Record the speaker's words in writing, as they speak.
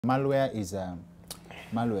Malware is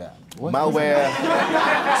malware. What Malware.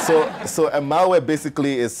 so a malware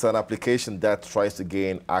basically is an application that tries to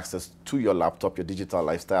gain access to your laptop, your digital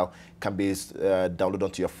lifestyle. Can be downloaded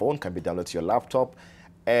onto your phone, can be downloaded to your laptop.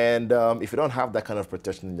 And if you don't have that kind of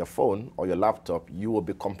protection in your phone or your laptop, you will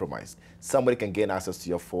be compromised. Somebody can gain access to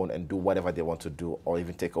your phone and do whatever they want to do or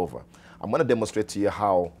even take over. I'm going to demonstrate to you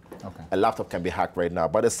how a laptop can be hacked right now.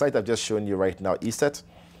 But the site I've just shown you right now, ESET.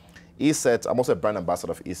 ESET, I'm also a brand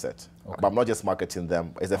ambassador of ESET, but I'm not just marketing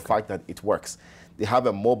them. It's the fact that it works. They have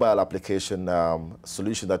a mobile application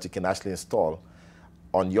solution that you can actually install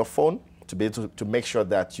on your phone to be able to make sure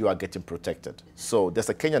that you are getting protected. So there's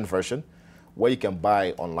a Kenyan version where you can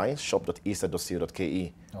buy online,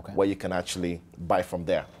 shop.eset.co.ke, where you can actually buy from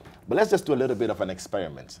there. But let's just do a little bit of an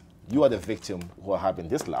experiment. You are the victim who are having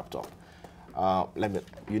this laptop.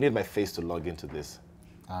 You need my face to log into this.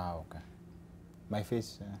 Ah, okay. My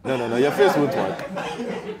face? No, your face won't work.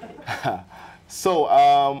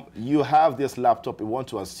 So you have this laptop. We want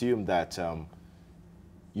to assume that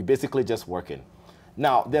you're basically just working.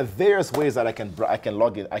 Now, there are various ways that I can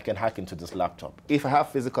log in, I can hack into this laptop. If I have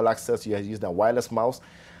physical access, you use the wireless mouse,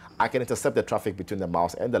 I can intercept the traffic between the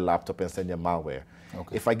mouse and the laptop and send you malware.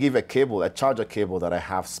 Okay. If I give a cable, a charger cable that I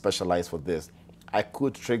have specialized for this, I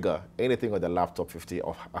could trigger anything on the laptop 50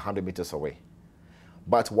 or 100 meters away.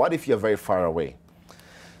 But what if you're very far away?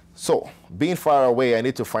 So, being far away, I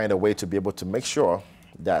need to find a way to be able to make sure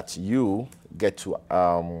that you get to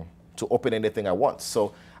open anything I want.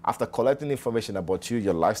 So, after collecting information about you,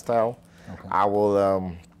 your lifestyle, I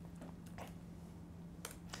will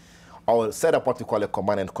set up what we call a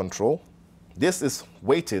command and control. This is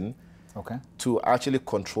waiting to actually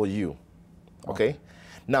control you. Okay?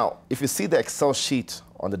 Now, if you see the Excel sheet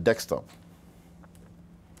on the desktop,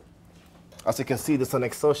 as you can see, there's an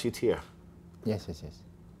Excel sheet here. Yes, yes, yes.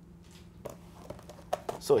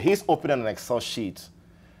 So he's opening an Excel sheet,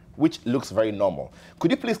 which looks very normal.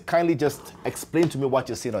 Could you please kindly just explain to me what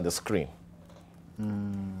you're seeing on the screen?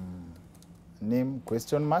 Name,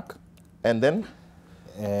 question mark. And then?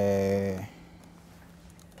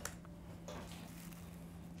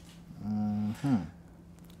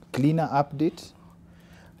 Cleaner update.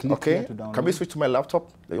 Click okay, can we switch to my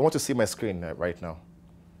laptop? You want to see my screen right now.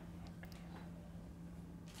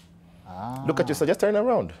 Look at yourself, just turn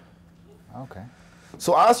around. Okay.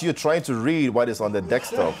 So as you're trying to read what is on the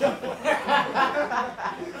desktop,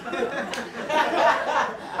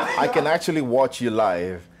 I can actually watch you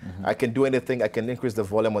live. I can do anything. I can increase the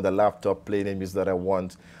volume on the laptop, play any music that I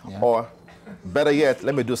want. Or better yet,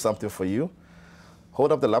 let me do something for you.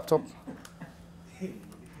 Hold up the laptop.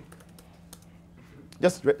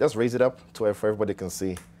 Just raise it up to where everybody can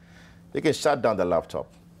see. You can shut down the laptop.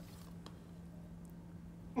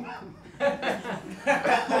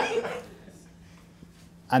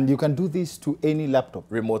 And you can do this to any laptop?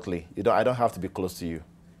 Remotely. I don't have to be close to you.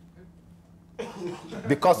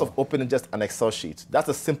 Because of opening just an Excel sheet. That's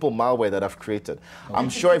a simple malware that I've created. I'm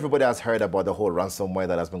sure everybody has heard about the whole ransomware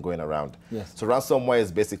that has been going around. Yes. So ransomware is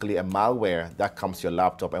basically a malware that comes to your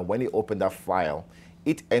laptop, and when you open that file,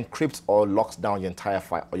 it encrypts or locks down your entire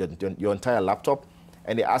file, or your entire laptop,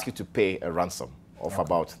 and they ask you to pay a ransom of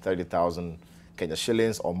about 30,000 Kenya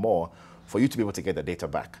shillings or more for you to be able to get the data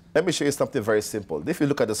back. Let me show you something very simple. If you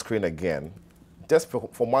look at the screen again, just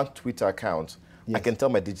from one Twitter account, I can tell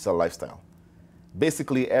my digital lifestyle.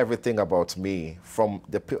 Basically everything about me, from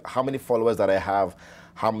how many followers that I have,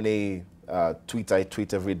 how many tweets I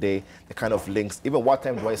tweet every day, the kind of links, even what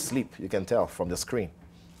time do I sleep, you can tell from the screen.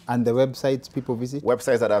 And the websites people visit?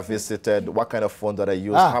 Websites that I've visited, what kind of phone that I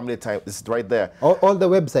use, how many times, it's right there. All the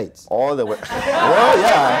websites? All the well,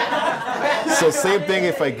 yeah. So same thing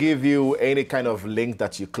if I give you any kind of link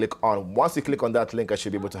that you click on. Once you click on that link, I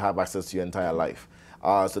should be able to have access to your entire life.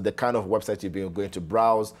 So the kind of website you're going to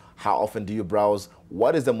browse, how often do you browse,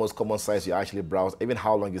 what is the most common sites you actually browse, even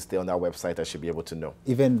how long you stay on that website, I should be able to know.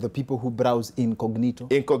 Even the people who browse incognito?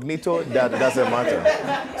 Incognito, that doesn't matter.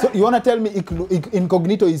 So you want to tell me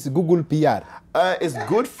incognito is Google PR? It's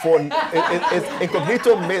good for,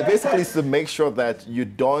 incognito basically is to make sure that you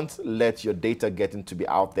don't let your data get into be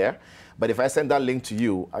out there. But if I send that link to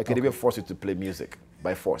you, I can even force you to play music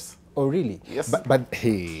by force. Oh, really? Yes. But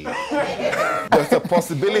hey. There's a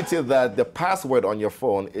possibility that the password on your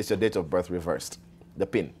phone is your date of birth reversed, the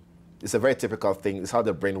PIN. It's a very typical thing. It's how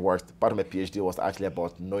the brain works. Part of my PhD was actually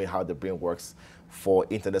about knowing how the brain works for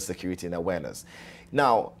internet security and awareness.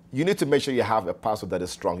 Now, you need to make sure you have a password that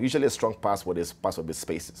is strong. Usually a strong password is password with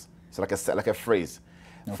spaces. So like a phrase.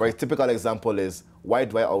 For a typical example is, why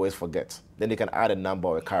do I always forget? Then you can add a number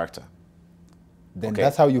or a character. Then Okay.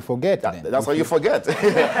 that's how you forget. That's how you forget.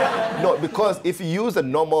 No, because if you use a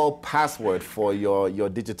normal password for your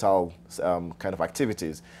digital kind of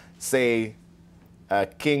activities, say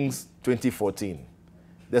Kings 2014,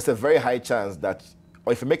 there's a very high chance that,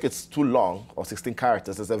 or if you make it too long, or 16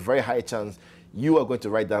 characters, there's a very high chance you are going to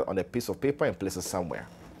write that on a piece of paper and place it somewhere.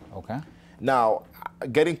 Okay. Now,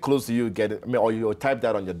 getting close to you, or you type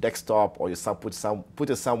that on your desktop, or you put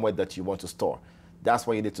it somewhere that you want to store. That's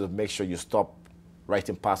why you need to make sure you stop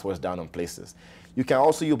writing passwords down on places. You can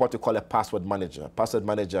also use what we call a password manager. Password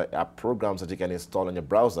manager are programs that you can install on your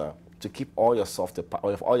browser to keep all your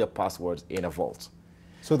all your passwords in a vault.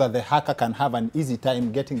 So that the hacker can have an easy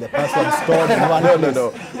time getting the password stored in one place.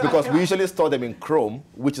 No. Because we usually store them in Chrome,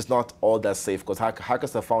 which is not all that safe, because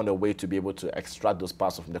hackers have found a way to be able to extract those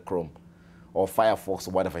passwords from the Chrome or Firefox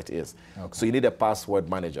or whatever it is. Okay. So you need a password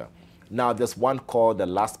manager. Now, there's one called the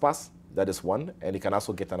LastPass. That is one. And you can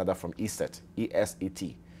also get another from ESET,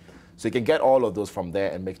 E-S-E-T. So you can get all of those from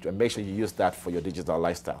there and make sure you use that for your digital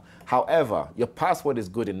lifestyle. However, your password is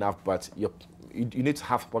good enough, but you need to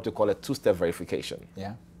have what we call a two-step verification.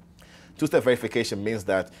 Yeah. Two-step verification means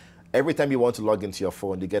that every time you want to log into your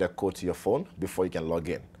phone, you get a code to your phone before you can log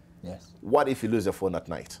in. Yes. What if you lose your phone at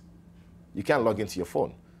night? You can't log into your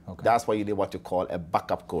phone. Okay. That's why you need what you call a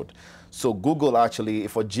backup code. So Google actually,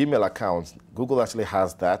 for Gmail accounts, Google actually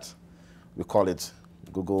has that. We call it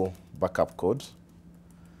Google backup code.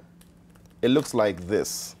 It looks like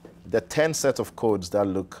this. There are 10 sets of codes that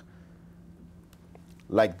look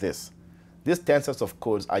like this. These 10 sets of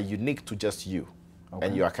codes are unique to just you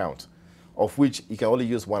and your account, of which you can only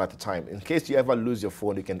use one at a time. In case you ever lose your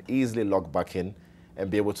phone, you can easily log back in and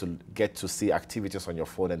be able to get to see activities on your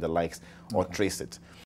phone and the likes, or trace it.